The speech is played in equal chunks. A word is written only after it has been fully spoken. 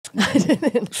I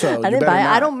didn't. So I didn't buy it.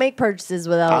 I don't make purchases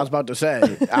without. I was about to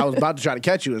say. I was about to try to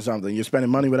catch you in something. You're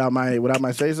spending money without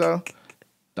my say so.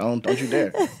 Don't you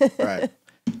dare. All right,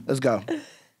 let's go.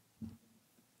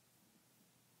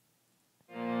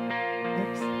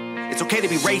 It's okay to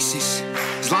be racist,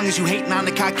 as long as you hating on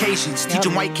the Caucasians.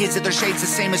 Teaching white kids that their shade's the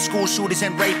same as school shooters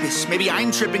and rapists. Maybe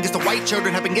I'm tripping because the white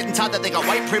children have been getting taught that they got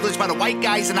white privilege by the white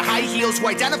guys in the high heels who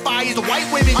identify as the white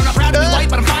women. I'm not proud to be white,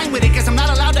 but I'm fine with it because I'm not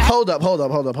allowed to have... Hold up.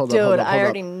 Dude, I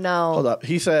already know. Hold up.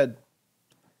 He said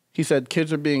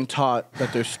kids are being taught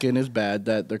that their skin is bad,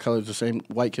 that their color is the same.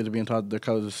 White kids are being taught that their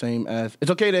color is the same as...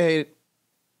 It's okay to hate...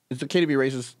 It's okay to be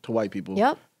racist to white people.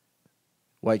 Yep.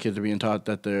 White kids are being taught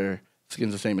that their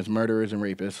skin's the same as murderers and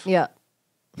rapists. Yeah.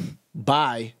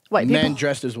 By white men people.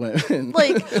 dressed as women.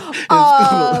 Like,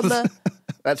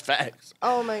 That's facts.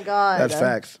 Oh my God. That's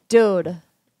facts. Dude.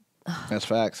 That's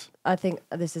facts. I think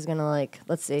this is gonna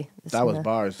let's see. That was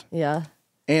bars. Yeah.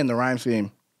 And the rhyme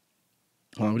scheme.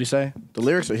 What did he say? The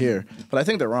lyrics are here, but I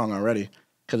think they're wrong already.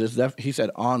 Because he said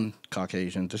on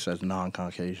Caucasians, this says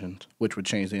non-Caucasians, which would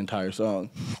change the entire song.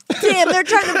 Damn, they're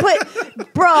trying to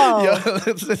put, bro. Yo,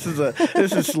 this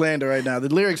is slander right now. The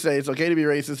lyrics say it's okay to be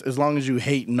racist as long as you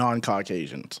hate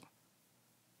non-Caucasians.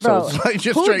 Bro, so it's like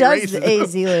just who straight does racism. the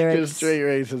AZ lyrics? Just straight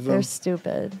racism. They're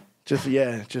stupid. Just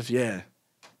yeah.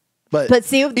 But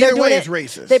see, either they're way, doing it's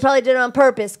racist. They probably did it on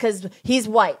purpose because he's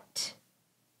white,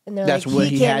 and they're That's like, what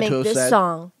he he can't had to make have this said?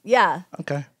 song. Yeah.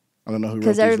 Okay. I don't know who wrote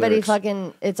Because these everybody lyrics.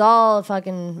 fucking, it's all a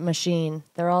fucking machine.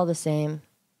 They're all the same.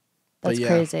 That's yeah,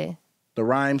 crazy. The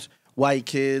rhymes, white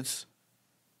kids.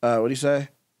 What did he say?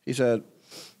 He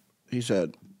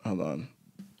said, hold on.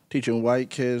 Teaching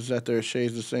white kids that their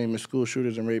shade's the same as school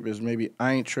shooters and rapists. Maybe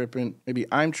I'm tripping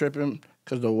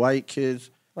because the white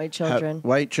kids. White children.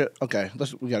 Okay,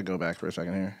 we gotta go back for a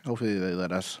second here. Hopefully they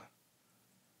let us.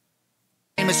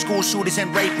 As school shooters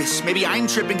and rapists. Maybe I'm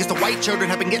tripping because the white children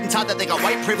have been getting taught that they got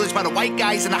white privilege by the white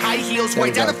guys in the high heels who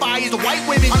identify as the white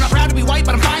women. I'm not proud to be white,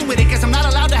 but I'm fine with it because I'm not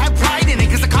allowed to have pride in it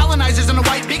because the colonizers and the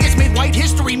white bigots made white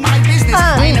history my business.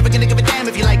 I ain't never gonna give a damn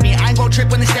if you like me. I ain't gon' trip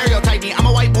when they stereotype me. I'm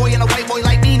a white boy and a white boy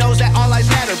like me knows that all lives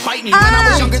matter. Bite me. When I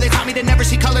was younger, they taught me to never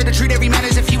see color, to treat every man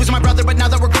as if he was my brother. But now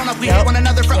that we're grown up, we hate one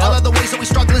another for all of the ways that we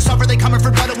struggle and suffer. They coming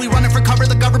for blood and we running for cover.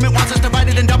 The government wants us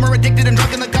divided and dumber, addicted and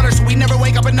drunk in the gutter, so we never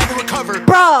wake up and never recover.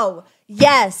 Bro.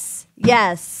 Yes.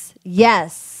 This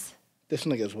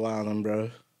nigga's wildin', bro.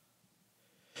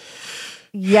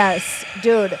 Yes,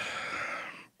 dude.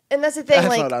 And that's the thing.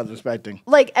 That's what I was expecting.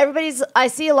 Like I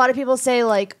see a lot of people say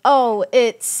like, "Oh,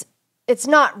 it's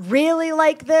not really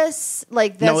like this."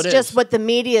 Like that's just what the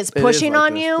media is pushing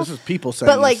on you. This is people saying.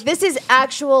 But like this is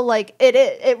actual. Like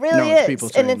it really is.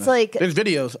 People and it's this. like there's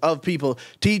videos of people,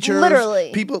 teachers,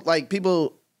 literally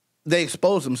people. They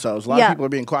expose themselves. A lot of people are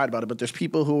being quiet about it, but there's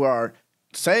people who are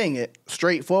saying it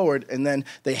straightforward, and then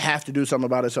they have to do something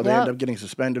about it, so they end up getting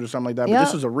suspended or something like that. But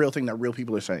this is a real thing that real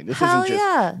people are saying. This isn't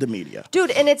just the media,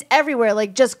 dude. And it's everywhere.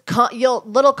 Like just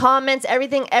little comments,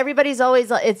 everything. Everybody's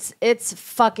always like, it's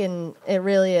fucking. It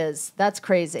really is. That's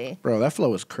crazy, bro. That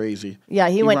flow is crazy. Yeah,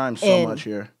 he went rhymes so much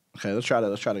here. Okay, let's try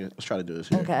to do this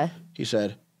here. Okay. He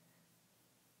said.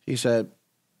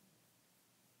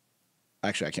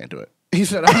 Actually, I can't do it. He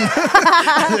said,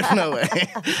 "There's no way.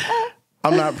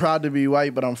 I'm not proud to be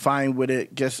white, but I'm fine with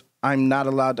it. Guess I'm not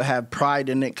allowed to have pride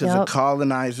in it because the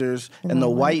colonizers and the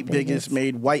white bigots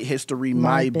made white history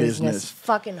my business."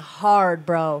 Fucking hard,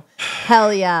 bro.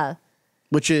 Hell yeah.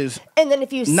 Which is, and then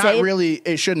if you not say really,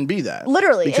 it shouldn't be that.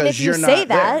 Literally, because and if you say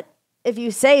that, if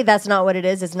you say that's not what it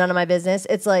is, it's none of my business.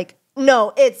 It's like,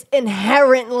 no, it's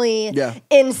inherently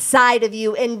inside of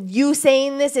you, and you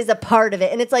saying this is a part of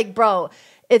it, and it's like, bro.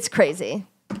 It's crazy.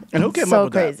 And who came up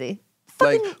with crazy. that?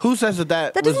 Like, who says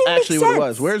that was actually what it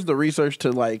was? Where's the research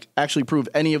to like actually prove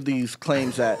any of these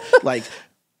claims that like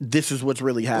this is what's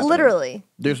really happening? Literally,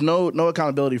 there's no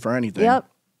accountability for anything. Yep.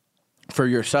 For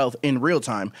yourself in real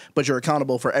time, but you're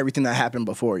accountable for everything that happened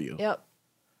before you. Yep.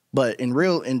 But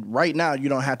right now, you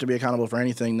don't have to be accountable for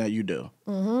anything that you do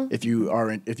if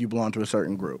you belong to a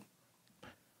certain group.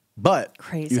 But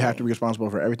you have to be responsible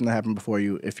for everything that happened before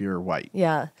you if you're white.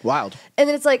 Yeah. Wild. And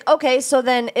then it's like, okay, so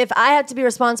then if I have to be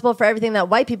responsible for everything that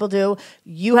white people do,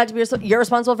 you're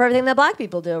responsible for everything that black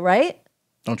people do, right?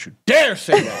 Don't you dare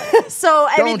say that. So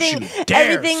every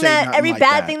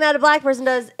bad thing that a black person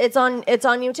does, it's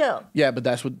on you too. Yeah, but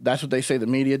that's what they say the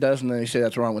media does, and then they say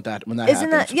that's wrong with that when that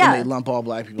Isn't happens. That, yeah. When they lump all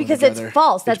black people because together. It's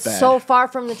false. That's so far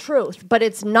from the truth. But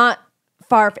it's not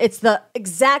far. It's the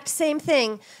exact same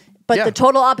thing. But the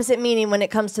total opposite meaning when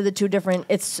it comes to the two different,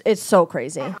 it's so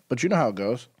crazy. But you know how it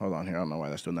goes. Hold on here. I don't know why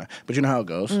that's doing that. But you know how it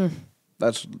goes.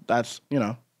 That's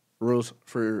rules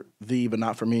for thee, but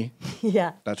not for me.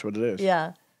 Yeah. That's what it is.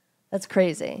 Yeah. That's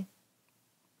crazy.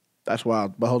 That's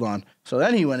wild. But hold on. So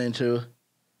then he went into,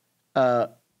 I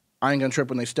ain't gonna trip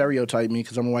when they stereotype me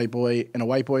because I'm a white boy, and a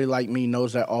white boy like me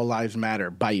knows that all lives matter.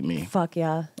 Bite me. Fuck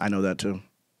yeah. I know that too.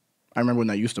 I remember when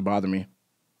that used to bother me.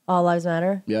 All lives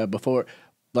matter? Yeah, before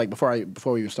we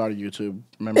even started YouTube.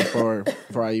 Remember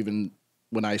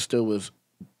when I still was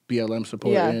BLM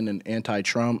supporting and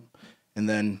anti-Trump, and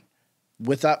then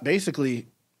without any type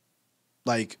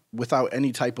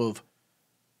of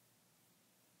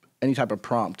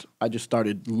prompt, I just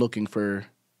started looking for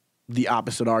the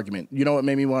opposite argument. You know what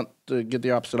made me want to get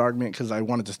the opposite argument? Because I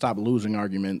wanted to stop losing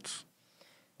arguments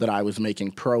that I was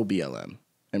making pro BLM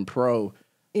and pro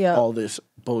all this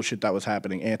bullshit that was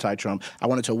happening, anti-Trump. I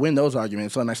wanted to win those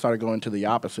arguments, so then I started going to the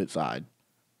opposite side,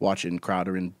 watching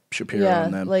Crowder and Shapiro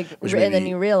and them. And then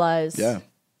you realize. Yeah.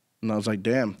 And I was like,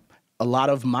 damn, a lot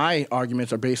of my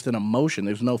arguments are based in emotion.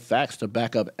 There's no facts to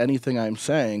back up anything I'm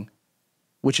saying,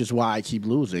 which is why I keep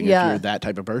losing if you're that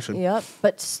type of person. Yep.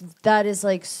 But that is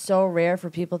like so rare for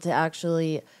people to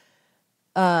actually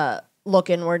look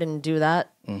inward and do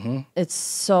that. Mm-hmm. It's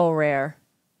so rare.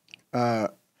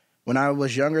 When I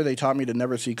was younger, they taught me to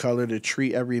never see color, to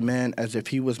treat every man as if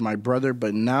he was my brother.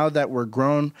 But now that we're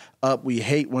grown up, we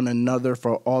hate one another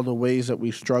for all the ways that we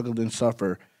struggled and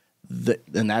suffer.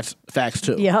 And that's facts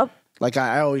too. Yep. Like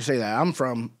I always say that I'm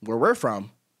from where we're from.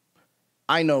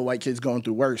 I know white kids going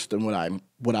through worse than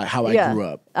how I grew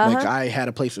up. Like I had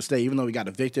a place to stay, even though we got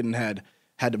evicted and had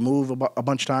to move a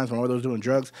bunch of times when I was doing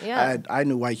drugs. Yeah. I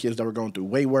knew white kids that were going through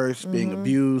way worse, being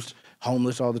abused,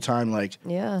 homeless all the time. Like,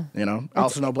 I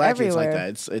also know black kids like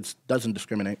that. It doesn't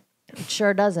discriminate. It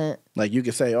sure doesn't. Like you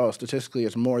could say, oh, statistically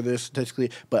it's more this,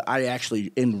 statistically, but I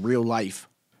actually in real life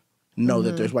know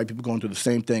that there's white people going through the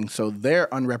same thing. So they're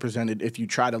unrepresented if you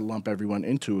try to lump everyone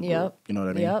into a group. You know what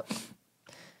I mean? Yep.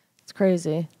 It's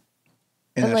crazy.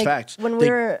 And that's facts. When we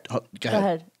were... Go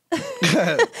ahead.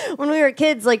 When we were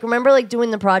kids, like, remember, like,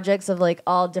 doing the projects of, like,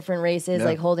 all different races,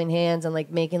 like, holding hands and,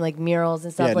 like, making, like, murals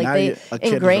and stuff. Yeah, like, they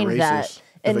ingrained that.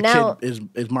 And if now... kid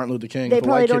is Martin Luther King, they if a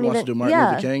probably white kid don't wants even, to do Martin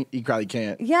Luther King, he probably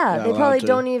can't. Yeah, they probably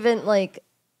don't even, like...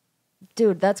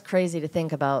 Dude, that's crazy to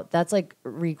think about. That's, like,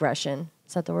 regression.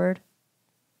 Is that the word?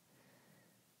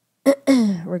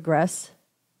 Regress?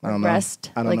 I don't know.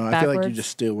 I don't know. I feel like you just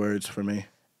steal words from me.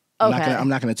 Okay. I'm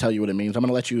not gonna tell you what it means. I'm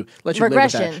gonna let you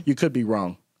regression. live with that. You could be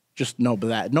wrong. Just know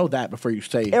that before you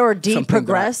say or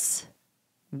deprogress.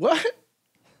 What?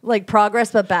 Like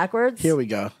progress but backwards? Here we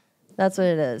go. That's what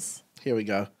it is. Here we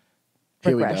go.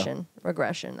 Regression.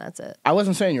 Regression, that's it. I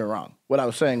wasn't saying you're wrong. What I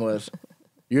was saying was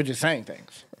you're just saying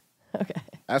things. Okay.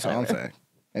 That's all I'm saying.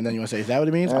 And then you want to say, is that what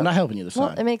it means? I'm not helping you this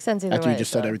time. It makes sense either After way. You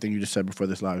just said everything you just said before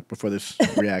this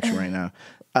reaction right now.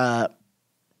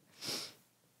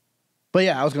 But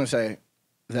yeah, I was going to say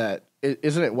that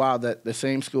isn't it wild that the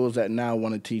same schools that now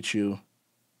want to teach you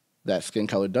that skin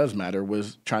color does matter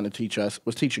was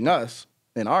teaching us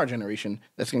in our generation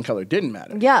that skin color didn't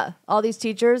matter. Yeah, all these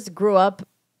teachers grew up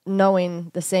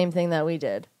knowing the same thing that we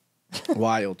did.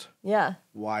 Wild. Yeah.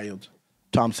 Wild.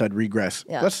 Tom said regress.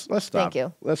 Yeah. Let's stop. Thank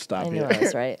you. Let's stop I here. knew I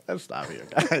was right. Let's stop here,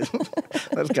 guys.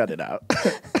 Let's cut it out.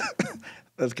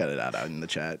 Let's cut it out in the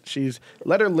chat.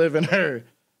 Let her live in her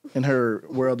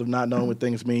world of not knowing what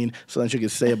things mean, so then she can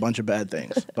say a bunch of bad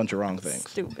things, a bunch of wrong things.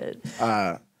 Stupid.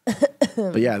 But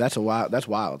yeah, that's wild.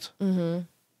 Mm-hmm.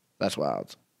 That's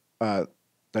wild.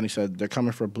 Then he said, they're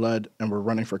coming for blood and we're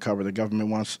running for cover. The government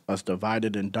wants us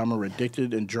divided and dumber,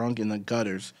 addicted and drunk in the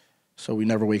gutters, so we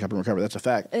never wake up and recover. That's a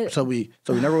fact. So we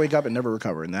never wake up and never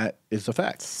recover, and that is a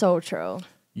fact. So true.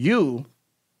 You,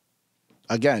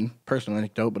 again, personal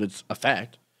anecdote, but it's a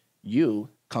fact. You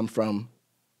come from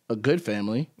a good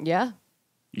family. Yeah.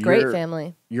 Great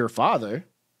family. Your father,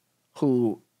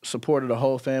 who supported a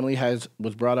whole family,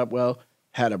 was brought up well,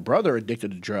 had a brother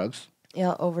addicted to drugs.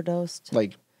 Yeah, overdosed.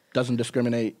 Like, doesn't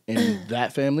discriminate in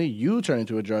that family. You turn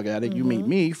into a drug addict. Mm-hmm. You meet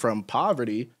me from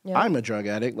poverty. Yeah. I'm a drug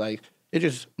addict. Like, it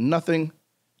just nothing.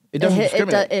 It doesn't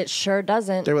discriminate. It sure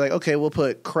doesn't. They were like, okay, we'll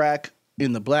put crack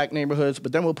in the black neighborhoods,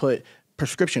 but then we'll put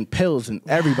prescription pills in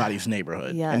everybody's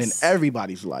neighborhood and in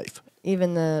everybody's life.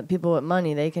 Even the people with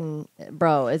money, they can,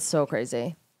 bro, it's so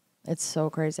crazy. It's so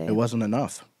crazy. It wasn't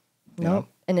enough. Nope.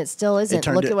 And it still isn't.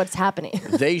 Look at what's happening.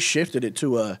 They shifted it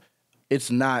to it's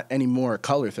not anymore a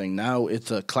color thing. Now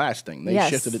it's a class thing. They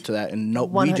shifted it to that, and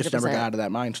we just never got out of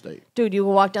that mind state. Dude, you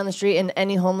will walk down the street in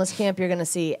any homeless camp, you're going to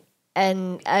see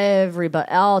everybody,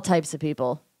 all types of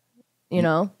people. You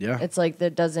know? Yeah. It's like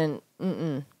that doesn't,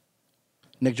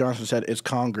 Nick Johnson said, it's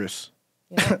Congress.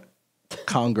 Yeah.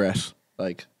 Congress.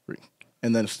 Like,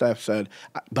 And then Steph said,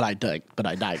 but I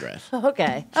digress.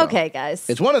 Okay. So, okay, guys.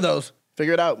 It's one of those.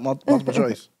 Figure it out. Multiple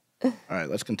choice. All right,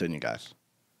 let's continue, guys.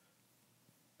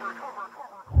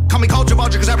 Call me culture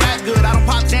vulture cause I rap good. I don't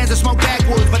pop Zans or smoke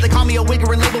backwoods, but they call me a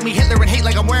wigger and label me Hitler and hate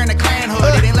like I'm wearing a Klan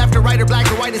hood. It ain't left or right or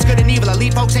black or white, it's good and evil.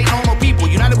 Elite folks hate normal people.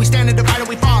 United we stand and divided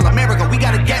we fall. America, we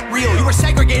gotta get real. You were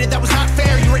segregated, that was not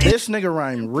fair. You were this nigga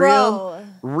rhyme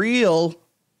real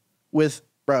with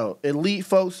bro. Elite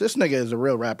folks. This nigga is a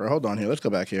real rapper. Hold on here. Let's go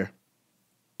back here.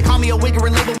 Call me a wigger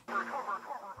and label.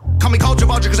 Call me culture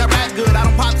vulture cause I rap good. I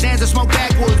don't pop Zans or smoke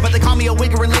backwoods, but they call me a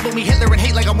wigger and label me Hitler and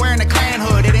hate like I'm wearing a Klan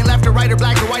hood. It ain't left or right or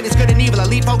black or white, it's good and evil.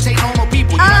 Elite folks hate normal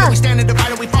people. United we stand and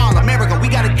divided we fall. America, we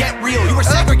gotta get real. You were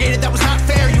segregated, that was not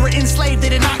fair. You were enslaved, they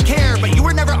did not care. But you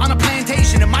were never on a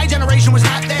plantation and my generation was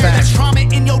not there. That's trauma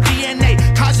in your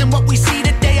DNA, causing what we see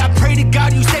today. I pray to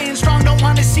God you staying strong, don't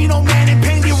wanna see no man in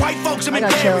pain. You white folks, I'm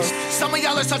embarrassed. Some of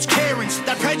y'all are such Karens.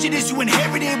 That prejudice you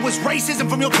inherited was racism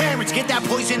from your parents. Get that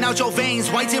poison out your veins.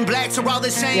 Whites and blacks are all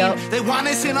the same. They want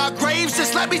us in our graves,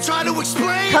 just let me try to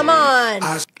explain. Come on.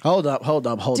 Hold up.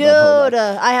 Dude,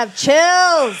 I have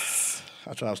chills.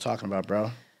 That's what I was talking about,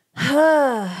 bro.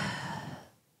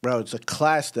 Bro, it's a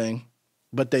class thing,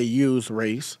 but they use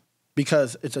race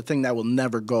because it's a thing that will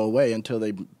never go away until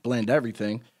they blend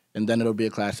everything, and then it'll be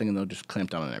a class thing, and they'll just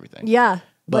clamp down on everything. Yeah.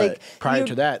 But like, prior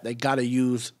to that, they got to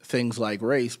use things like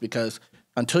race because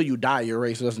until you die, your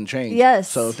race doesn't change. Yes.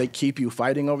 So if they keep you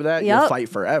fighting over that, you'll fight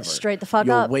forever. Straight the fuck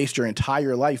you'll up. You'll waste your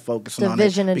entire life focusing on it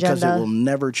agenda. because it will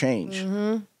never change.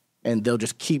 Mm-hmm. And they'll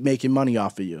just keep making money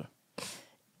off of you.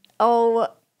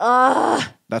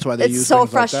 That's why they use so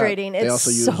things frustrating. Like that. They it's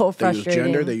also use, so frustrating. They use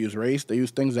gender, they use race, they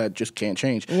use things that just can't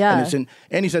change. Yeah.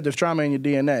 And he said there's trauma in your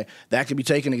DNA. That could be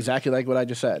taken exactly like what I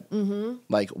just said. Mm-hmm.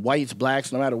 Like whites,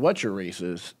 blacks, no matter what your race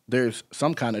is, there's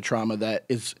some kind of trauma that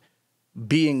is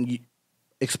being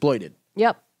exploited.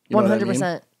 Yep.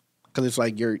 100%. Because it's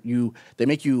like they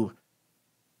make you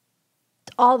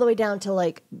all the way down to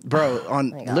like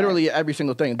on literally every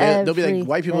single thing. They'll be like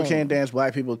white people can't dance,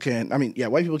 black people can. I mean, yeah,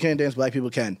 white people can't dance, black people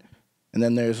can. And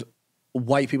then there's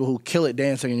white people who kill it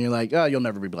dancing, and you're like, oh, you'll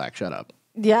never be black. Shut up.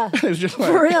 Yeah. It's just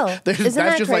like, for real. That's just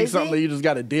crazy? Like something that you just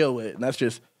got to deal with, and that's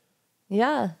just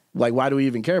like, why do we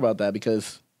even care about that?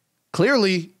 Because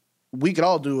clearly we could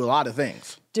all do a lot of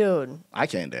things. Dude, I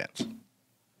can't dance.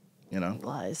 You know,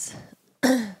 lies.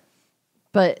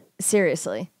 But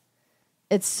seriously,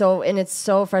 it's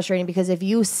so frustrating because if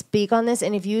you speak on this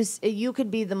and if you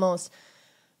could be the most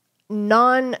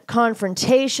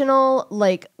non-confrontational,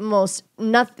 like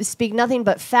speak nothing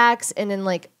but facts, and then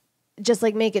like just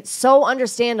like make it so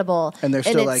understandable, and they're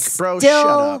still like, bro, shut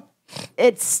up.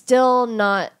 It's still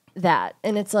not that,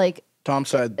 and it's like Tom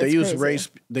said they use race.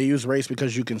 They use race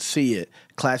because you can see it.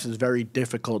 Class is very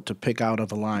difficult to pick out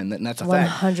of a line, and that's a fact.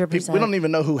 100%. We don't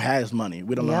even know who has money.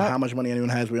 We don't know how much money anyone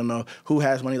has. We don't know who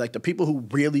has money. Like the people who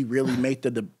really, really make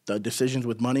the decisions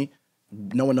with money,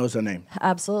 no one knows their name.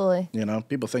 Absolutely. You know,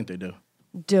 people think they do.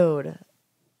 Dude,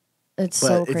 it's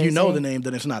so crazy. But if you know the name,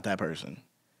 then it's not that person.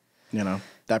 You know,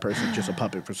 that person's just a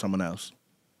puppet for someone else.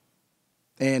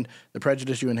 And the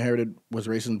prejudice you inherited was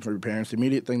racism from your parents. The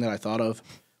immediate thing that I thought of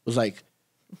was like,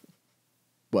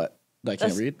 what? I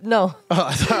can't read? No.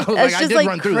 I did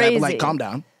run through that, but like, calm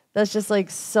down. That's just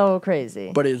like so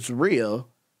crazy. But it's real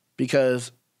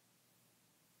because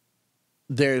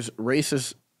there's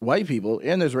racist white people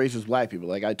and there's racist black people.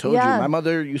 Like I told you, my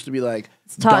mother used to be like,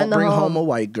 don't bring home a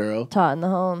white girl. Taught in the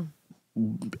home.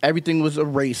 Everything was a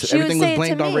racist. Everything was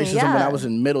blamed on racism. When I was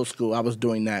in middle school, I was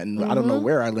doing that. And I don't know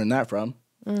where I learned that from.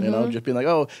 Mm-hmm. You know, just being like,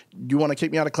 oh, you want to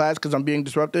kick me out of class because I'm being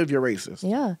disruptive? You're racist.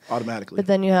 Yeah. Automatically. But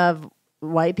then you have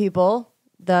white people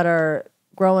that are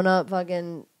growing up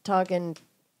fucking talking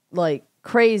like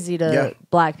crazy to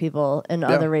black people and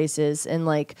other races and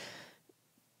like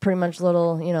pretty much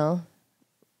little, you know,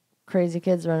 crazy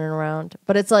kids running around.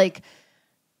 But it's like,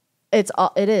 it's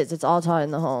all taught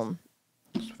in the home.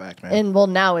 That's a fact, man. And well,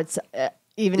 now it's...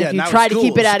 even if you try to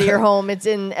keep it out of your home, it's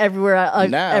in everywhere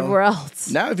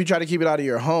else. Now, if you try to keep it out of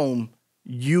your home,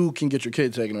 you can get your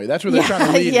kids taken away. That's what they're trying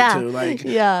to lead it to. Like,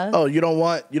 oh, you don't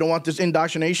want this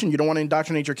indoctrination. You don't want to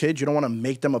indoctrinate your kids. You don't want to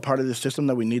make them a part of the system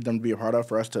that we need them to be a part of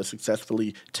for us to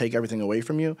successfully take everything away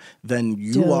from you. Then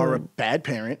you are a bad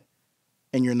parent,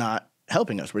 and you're not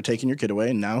helping us. We're taking your kid away,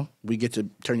 and now we get to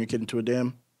turn your kid into a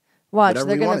damn. Watch,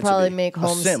 they're going to probably make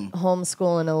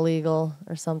homeschooling illegal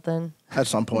or something. At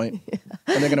some point.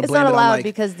 And they're going to blame it on It's not allowed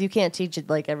because you can't teach it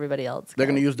like everybody else. They're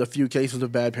going to use the few cases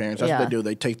of bad parents. That's what they do.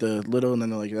 They take the little and then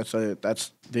they're like,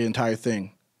 that's the entire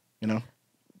thing, you know?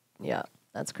 Yeah,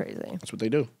 that's crazy. That's what they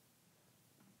do.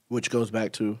 Which goes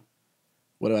back to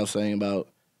what I was saying about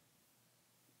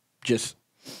just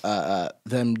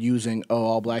them using,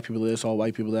 all black people this, all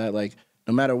white people that. Like,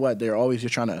 no matter what, they're always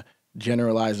just trying to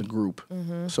generalize a group.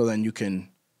 So then you can,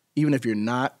 even if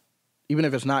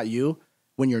it's not you,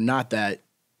 when you're not that,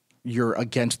 you're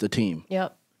against the team.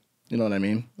 Yep. You know what I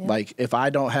mean? Yep. Like, if I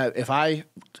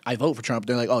vote for Trump,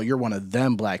 they're like, oh, you're one of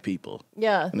them black people.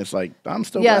 Yeah. And it's like, I'm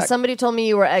still black. Somebody told me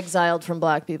you were exiled from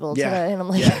black people today. And I'm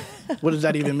like, what does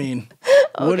that even mean?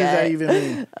 What does that even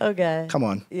mean? Okay. Come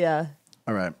on. Yeah.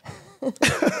 All right.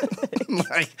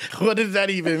 Like, what does that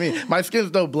even mean? My skin's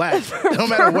still black. No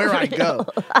matter where I go.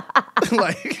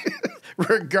 Like,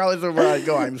 regardless of where I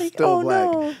go, I'm still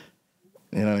black. No.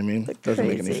 You know what I mean? Doesn't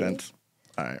make any sense.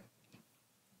 All right.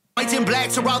 Whites and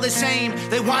blacks are all the same.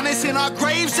 They want us in our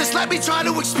graves, just let me try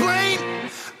to explain.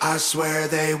 I swear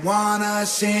they want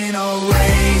us in a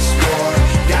race war,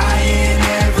 dying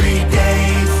every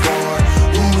day for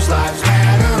whose lives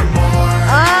matter more.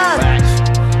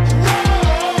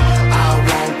 I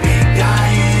won't be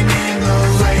dying in the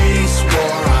race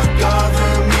war. Our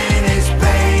government is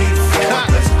paid for,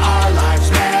 'cause our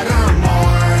lives matter more.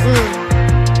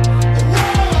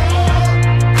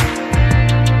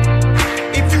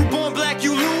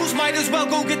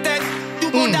 Go get that.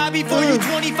 You gon' die before you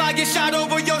 25, get shot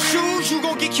over your shoes. You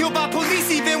gon' get killed by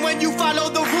police even when you follow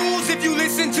the rules. If you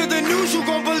listen to the news, you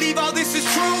gon' believe all this is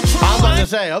true. I was about to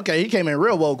say, okay, he came in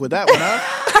real woke with that one, huh?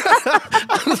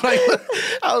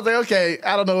 I was like, okay,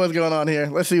 I don't know what's going on here.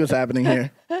 Let's see what's happening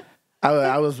here.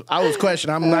 I was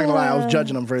questioning. I'm not gonna lie, I was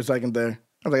judging him for a second there.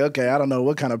 I was like, okay, I don't know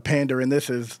what kind of pandering this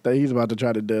is that he's about to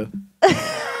try to do.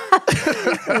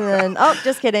 And then,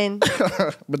 just kidding.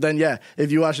 But then, yeah,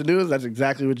 if you watch the news, that's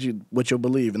exactly what you'll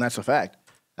believe, and that's a fact.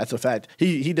 That's a fact.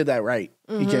 He did that right.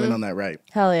 He came in on that right.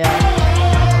 Hell yeah.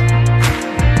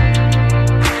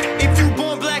 If you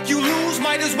born black, you lose.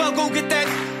 Might as well go get that.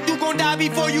 You gon' die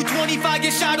before you 25,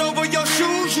 get shot over your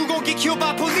shoes. You gon' get killed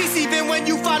by police even when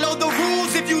you follow the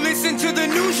rules. If you listen to the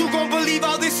news, you gon' believe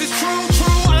all this is true.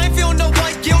 True. I ain't feel no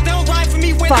white guilt. They don't ride for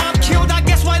me when I'm killed. I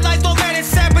guess white lies don't matter. It's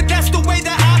sad, but that's the way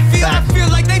that I feel. I feel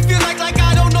like they feel like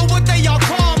I don't know what they all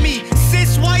call me.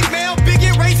 Cis white male,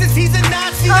 bigot racist, he's a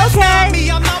Nazi. That's not me.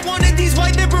 I'm not one of these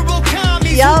white liberal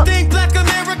commies who think black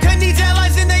America needs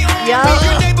allies in their army.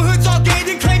 Your neighborhood's all gay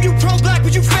and claim you pro-black,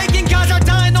 but you faking. Guys are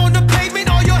dying on the pavement.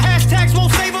 All your hashtags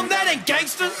won't save them. That ain't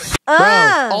gangsters. Bro,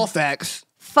 all facts.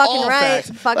 Fucking all right. Facts.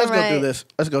 Fucking Let's right.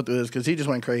 Let's go through this because he just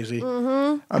went crazy.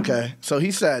 Okay, so he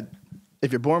said,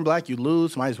 if you're born black, you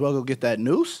lose. Might as well go get that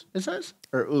noose, it says?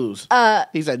 Or ooze?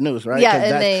 He said noose, right? Yeah,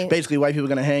 and that's basically white people are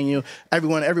going to hang you.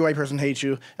 Every white person hates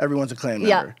you. Everyone's a Klan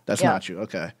member. That's not you.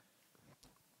 Okay.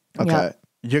 Okay.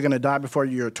 You're going to die before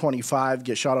you're 25,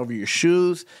 get shot over your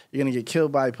shoes. You're going to get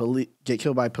killed by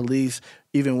police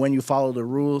even when you follow the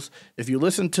rules. If you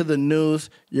listen to the news,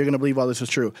 you're going to believe all this is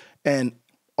true. And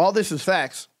all this is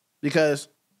facts because,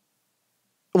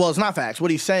 well, it's not facts.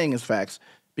 What he's saying is facts.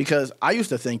 Because I used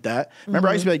to think that. Remember,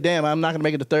 I used to be like, damn, I'm not going to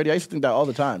make it to 30. I used to think that all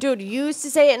the time. Dude, you used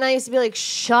to say it, and I used to be like,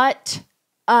 shut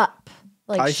up.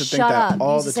 Like, I used to think that all the time.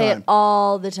 You used to say it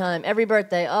all the time. Every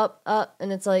birthday, up.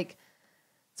 And it's like,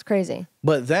 it's crazy.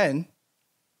 But then,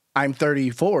 I'm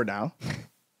 34 now,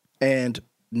 and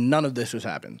none of this has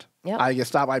happened. Yep. I get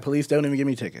stopped by police. They don't even give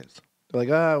me tickets. They're like,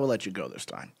 we'll let you go this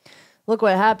time. Look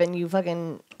what happened. You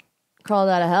fucking crawled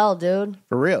out of hell, dude.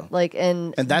 For real. Like,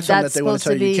 and that's something that they want to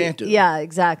tell you you can't do. Yeah,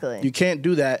 exactly. You can't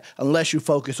do that unless you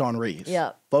focus on race.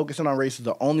 Yeah. Focusing on race is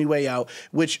the only way out,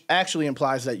 which actually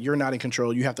implies that you're not in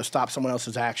control. You have to stop someone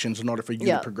else's actions in order for you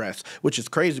to progress, which is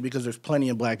crazy because there's plenty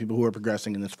of black people who are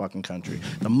progressing in this fucking country.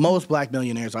 The most black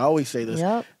millionaires, I always say this,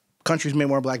 countries made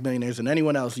more black millionaires than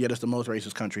anyone else, yet it's the most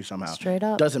racist country somehow. Straight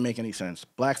up. Doesn't make any sense.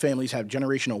 Black families have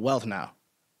generational wealth now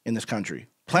in this country.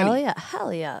 Plenty.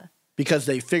 Hell yeah. Because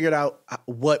they figured out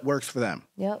what works for them.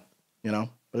 Yep. You know?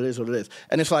 But it is what it is.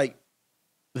 And it's like,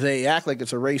 they act like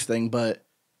it's a race thing, but,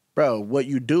 bro, what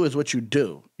you do is what you do. You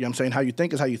know what I'm saying? How you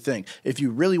think is how you think. If you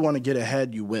really want to get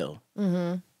ahead, you will.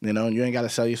 Mm-hmm. You know? And you ain't got to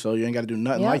sell your soul. You ain't got to do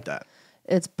nothing like that.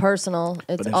 It's personal.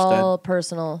 It's all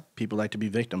personal. People like to be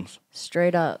victims.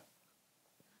 Straight up.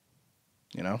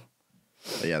 You know?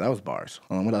 But yeah, that was bars.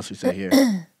 Hold on, what else he say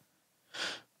here?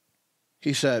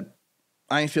 He said,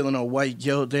 I ain't feeling no white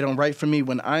guilt. They don't write for me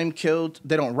when I'm killed.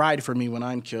 They don't ride for me when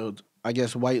I'm killed. I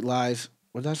guess white lies.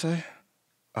 What did I say?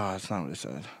 Oh, that's not what it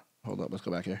said. Hold up, let's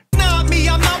go back here. Not me,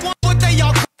 I'm not one what they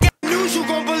all news. You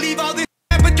gon' believe all this,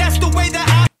 but that's the way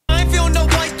that I ain't feel no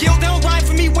white guilt. They don't ride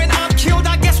for me when I'm killed.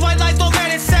 I guess white lies don't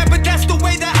matter. It's sad, but that's the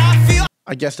way that I feel.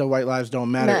 I guess the white lives don't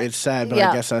matter. It's sad, but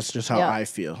I guess that's just how I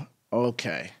feel.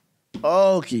 Okay.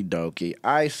 Okie dokie.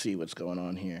 I see what's going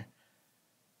on here.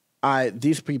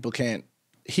 These people can't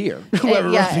hear.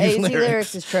 Whoever yeah, wrote these AC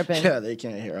lyrics is tripping. Yeah, they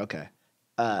can't hear. Okay.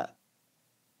 But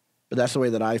that's the way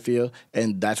that I feel,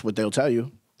 and that's what they'll tell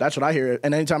you. That's what I hear.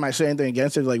 And anytime I say anything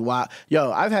against it, like, wow.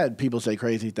 Yo, I've had people say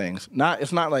crazy things.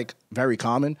 It's not like very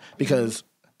common because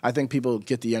I think people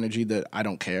get the energy that I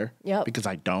don't care because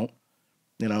I don't.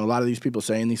 You know, a lot of these people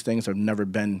saying these things have never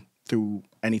been through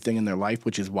anything in their life,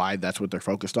 which is why that's what they're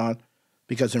focused on.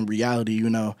 Because in reality, you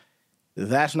know,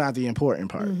 that's not the important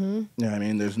part. You know what I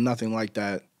mean? There's nothing like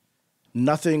that.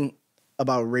 Nothing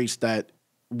about race that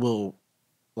will,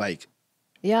 like,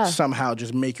 somehow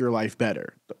just make your life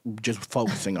better. Just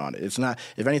focusing on it. It's not,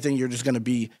 if anything, you're going to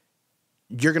be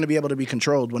able to be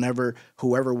controlled whenever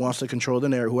whoever wants to control the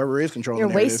narrative, whoever is controlling the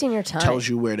narrative, wasting your time. Tells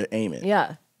you where to aim it.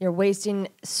 Yeah. You're wasting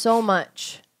so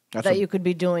much that you could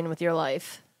be doing with your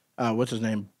life. What's his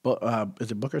name?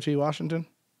 Is it Booker T. Washington?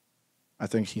 I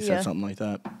think he said something like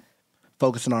that.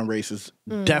 Focusing on race is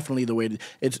definitely the way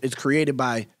it's created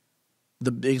by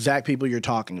the exact people you're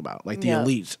talking about, like the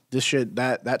elites. This shit,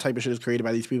 that type of shit is created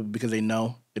by these people because they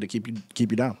know it'll keep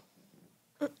you down.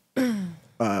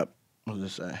 What does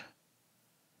this say?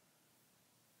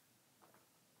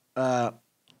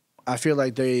 I feel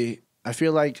like they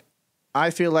feel like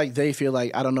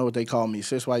I don't know what they call me.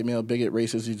 Cis white male, bigot,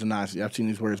 racist, he's a Nazi. I've seen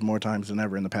these words more times than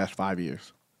ever in the past 5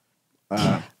 years.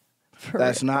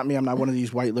 That's not me. I'm not one of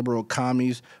these white liberal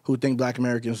commies who think black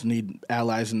Americans need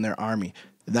allies in their army.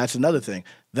 That's another thing.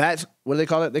 That's, what do they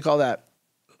call it? They call that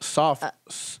soft,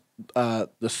 the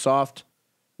soft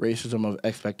racism of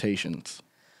expectations.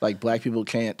 Like black people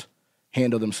can't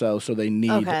handle themselves, so they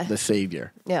need the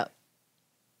savior. Yeah.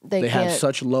 They have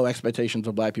such low expectations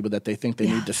of black people that they think they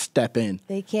need to step in.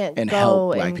 They can't and go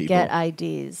help black and people, get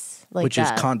IDs like which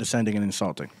that. is condescending and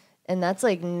insulting. And that's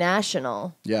like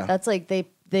national. Yeah, that's like black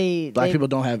people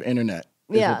don't have internet.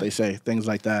 Is what they say. Things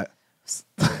like that.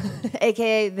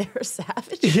 AKA they're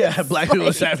savages. Yeah, black people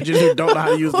are savages who don't know how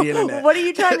to use the internet. What are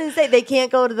you trying to say? They can't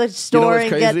go to the store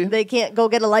they can't go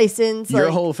get a license. Your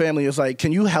whole family is like,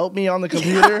 can you help me on the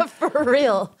computer? Yeah, for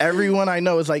real. Everyone I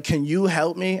know is like, can you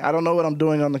help me? I don't know what I'm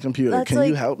doing on the computer. Can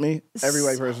you help me? Every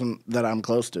white person that I'm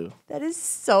close to. That is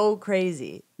so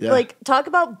crazy. Yeah. Like, talk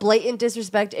about blatant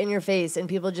disrespect in your face and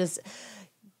people just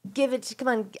give it, come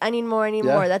on, I need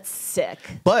more. That's sick.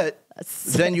 But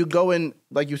then you go in,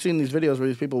 like you've seen these videos where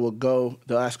these people will go,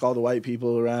 they'll ask all the white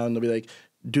people around, they'll be like,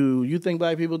 do you think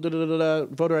black people,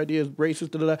 voter ID is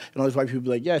racist, and all these white people be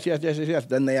like, yes.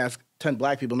 Then they ask 10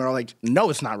 black people, and they're all like, no,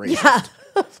 it's not racist.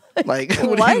 Yeah. Like,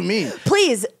 what do you mean?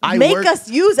 Please, make us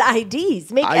use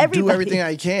IDs. I do everything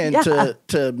I can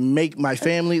to make my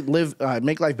family live,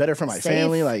 make life better for my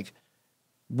family. Like,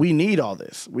 we need all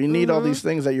this. We need all these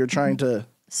things that you're trying to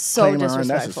claim are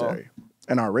unnecessary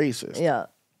and are racist. Yeah.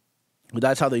 But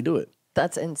that's how they do it.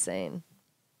 That's insane.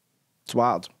 It's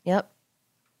wild. Yep.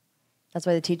 That's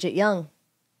why they teach it young.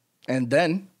 And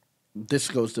then this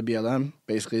goes to BLM.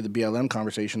 Basically, the BLM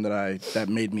conversation that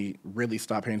made me really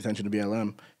stop paying attention to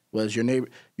BLM was your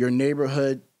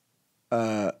neighborhood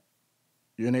talk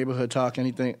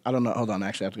anything. I don't know. Hold on.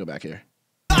 Actually, I have to go back here.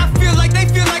 I feel like they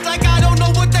feel like I don't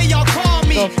know what they all call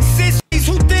me. Sissies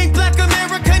who think black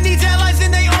America needs allies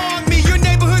in they army. Your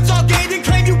neighborhood's all gated,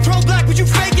 claim you pro-black, but you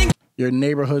faking. Your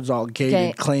neighborhood's all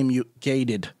gated, claim you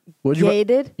gated.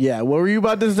 Gated? Yeah, what were you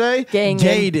about to say? Gangin'.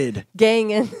 Gated.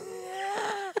 Gangin'.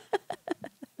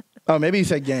 Oh, maybe he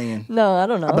said gangin'. No, I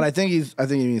don't know. But I think he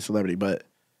means celebrity, but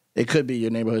it could be your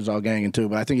neighborhood's all gangin' too.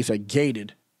 But I think he said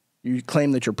gated. You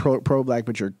claim that you're pro-black,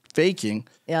 but you're faking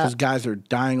because guys are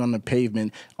dying on the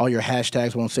pavement. All your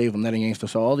hashtags won't save them. That ain't gangsta.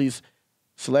 So all these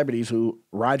celebrities who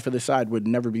ride for the side would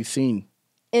never be seen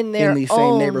in these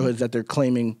same neighborhoods that they're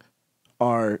claiming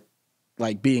are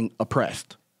like being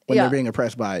oppressed when they're being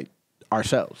oppressed by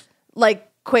ourselves. Like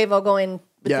Quavo going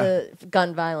with the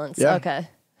gun violence. Yeah. Okay.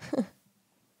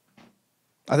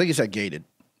 I think he said gated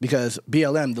because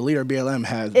BLM, the leader of BLM,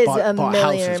 has bought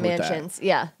houses with that.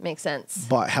 Yeah, makes sense.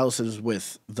 Bought houses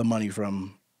with the money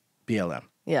from BLM.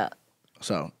 Yeah.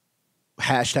 So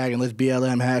hashtag and let's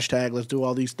BLM, hashtag, let's do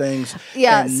all these things.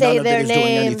 Yeah, and say none their of it is name.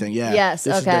 doing anything. Yeah. Yes,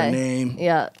 this is their name.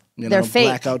 Yeah. You know, they're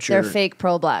fake. They're fake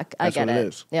pro-black. I get it. That's what it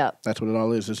is. Yeah. That's what it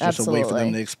all is. It's just a way for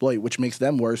them to exploit, which makes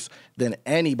them worse than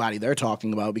anybody they're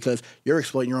talking about because you're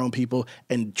exploiting your own people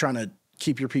and trying to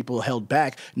keep your people held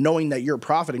back, knowing that you're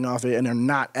profiting off it and they're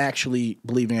not actually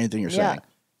believing anything you're saying.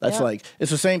 That's like, it's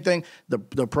the same thing.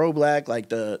 The pro-black,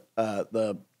 like is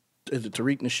it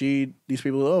Tariq Nasheed? These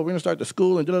people, we're going to start the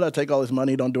school and take all this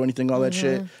money, don't do anything, all that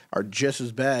shit, are just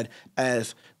as bad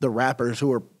as the rappers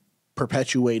who are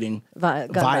perpetuating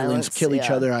violence, kill each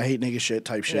other, I hate nigga shit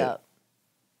type shit. Yeah.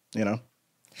 You know?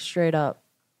 Straight up.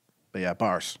 But yeah,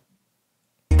 bars.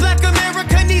 Black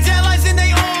America needs allies in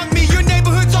their army. Your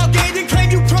neighborhood's all gated, claim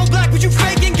you pro-black, but you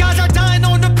faking. Guys are dying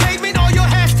on the pavement. All your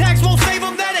hashtags won't save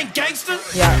them. That ain't gangster.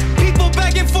 Yeah. People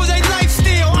begging for their life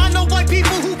still. I know white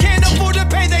people who can't afford to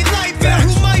pay their light bill,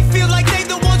 who might feel like they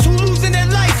the ones who losing their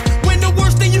life, when the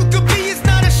worst thing you could be is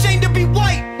not ashamed to be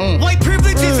white. White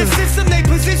privilege is a system they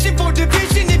position for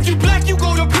division. If you black, you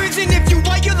go to prison. If you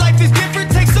white, your life is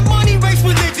different. Take some money, race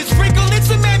religion, sprinkle in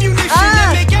some ammunition,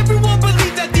 and make everyone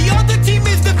believe that the other team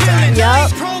is the villain. I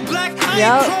ain't pro-black, I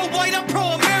ain't pro-white, I'm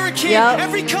pro-American.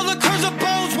 Every color curves of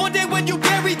bones one day when you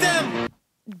bury them.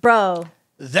 Bro.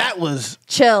 That was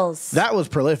chills. That was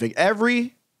prolific.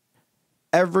 Every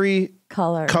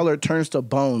color turns to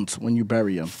bones when you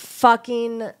bury them.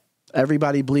 Fucking.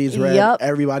 Everybody bleeds red. Yep.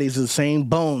 Everybody's the same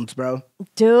bones, bro.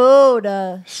 Dude.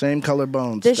 Same color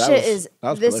bones. This is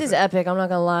epic. I'm not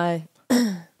gonna lie.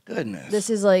 Goodness. This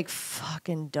is like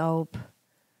fucking dope.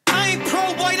 I ain't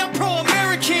pro-white, I'm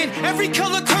pro-American. Every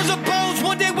color curves of bones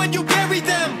one day when you bury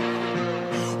them.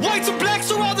 Whites and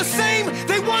blacks are all the same.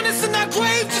 They want us in our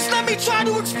graves. Just let me try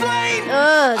to explain.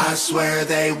 I swear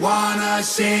they want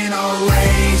us in a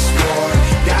race war,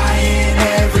 dying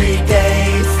every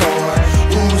day for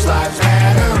whose lives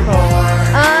matter more.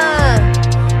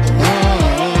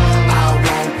 I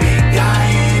won't be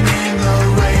dying in the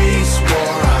race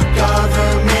war. Our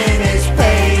government is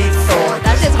paid for.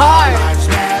 That's just hard. Our lives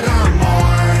matter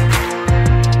more.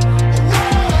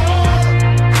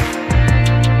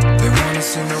 They want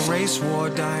us in a race war,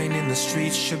 dying in the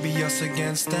streets. Should be us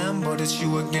against them, but it's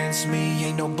you against me.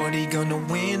 Ain't nobody gonna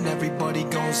win. Everybody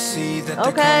gonna see that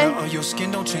the color of your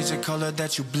skin don't change the color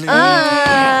that you bleed.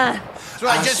 That's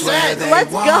what I just said.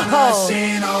 Let's go. Us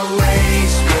in a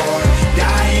race war,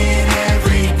 dying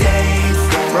every day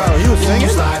for Bro, he was singing?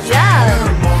 whose lives Yeah.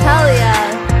 matter more. Hell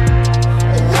yeah.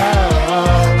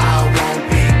 I won't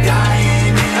be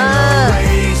dying in the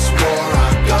race war.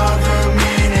 Our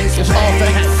government is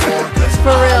paid for. 'Cause For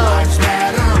our real. lives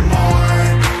matter more.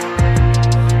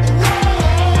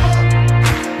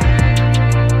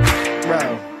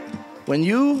 Bro, when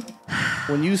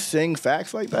you sing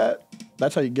facts like that,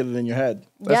 that's how you get it in your head.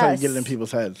 That's how you get it in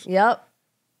people's heads. Yep.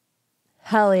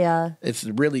 Hell yeah. It's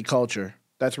really culture.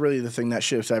 That's really the thing that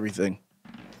shifts everything.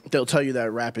 They'll tell you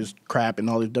that rap is crap and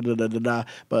all this da-da-da-da-da,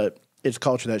 but it's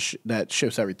culture that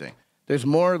shifts everything. There's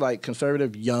more like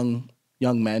conservative young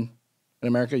men in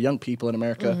America, young people in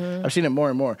America. I've seen it more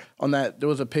and more. On that, there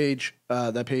was a page,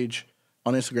 that page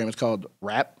on Instagram, it's called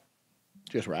Rap.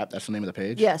 Just Rap, that's the name of the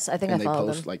page. Yes, I think I followed And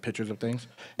they post like pictures of things.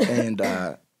 And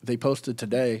they posted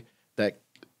today that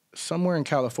somewhere in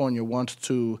California wants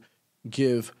to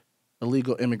give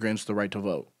illegal immigrants the right to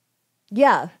vote.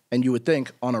 Yeah. And you would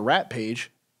think on a rap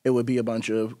page, it would be a bunch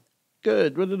of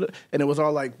good, and it was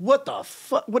all like, what the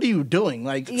fuck? What are you doing?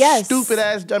 Like, stupid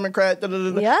ass Democrat.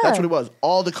 Yeah. That's what it was.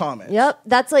 All the comments. Yep.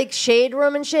 That's like shade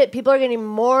room and shit. People are getting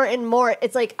more and more.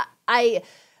 It's like, I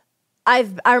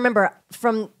remember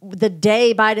from the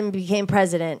day Biden became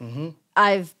president,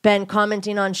 I've been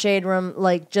commenting on shade room,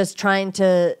 like just trying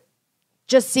to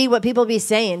just see what people be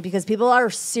saying, because people are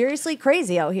seriously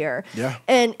crazy out here. Yeah.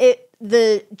 And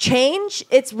the change,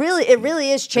 it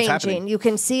really is changing. You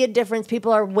can see a difference.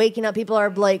 People are waking up. People are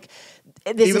like,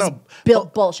 this Even is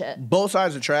bullshit. Both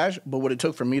sides are trash, but what it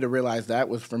took for me to realize that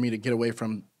was for me to get away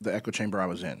from the echo chamber I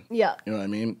was in. Yeah. You know what I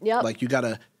mean? Yep. Like you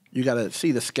gotta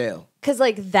see the scale. Because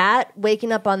like that,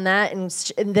 waking up on that, and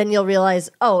then you'll realize,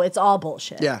 oh, it's all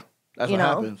bullshit. Yeah. That's what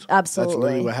happens. Absolutely. That's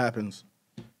literally what happens.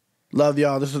 Love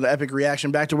y'all. This is the epic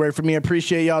reaction. Back to work for me.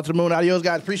 Appreciate y'all. To the moon. Adios,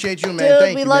 guys. Appreciate you, man. Dude,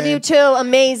 Thank we you, love man. you too.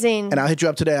 Amazing. And I'll hit you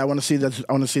up today. I want to see this.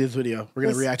 I want to see this video. We're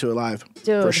gonna react to it live.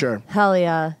 Dude, for sure. Hell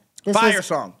yeah. This Fire was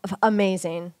song.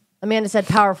 Amazing. Amanda said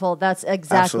powerful. That's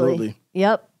exactly. Absolutely.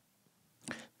 Yep.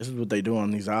 This is what they do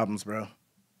on these albums, bro.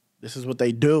 This is what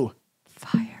they do.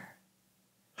 Fire.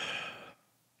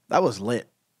 That was lit.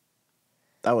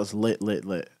 That was lit.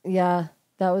 Yeah,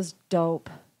 that was dope.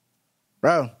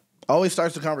 Bro, always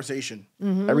starts the conversation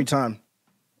every time.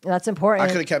 That's important.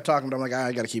 I could have kept talking, but I'm like,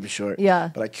 I got to keep it short. Yeah.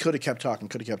 But I could have kept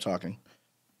talking.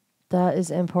 That is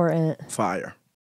important. Fire.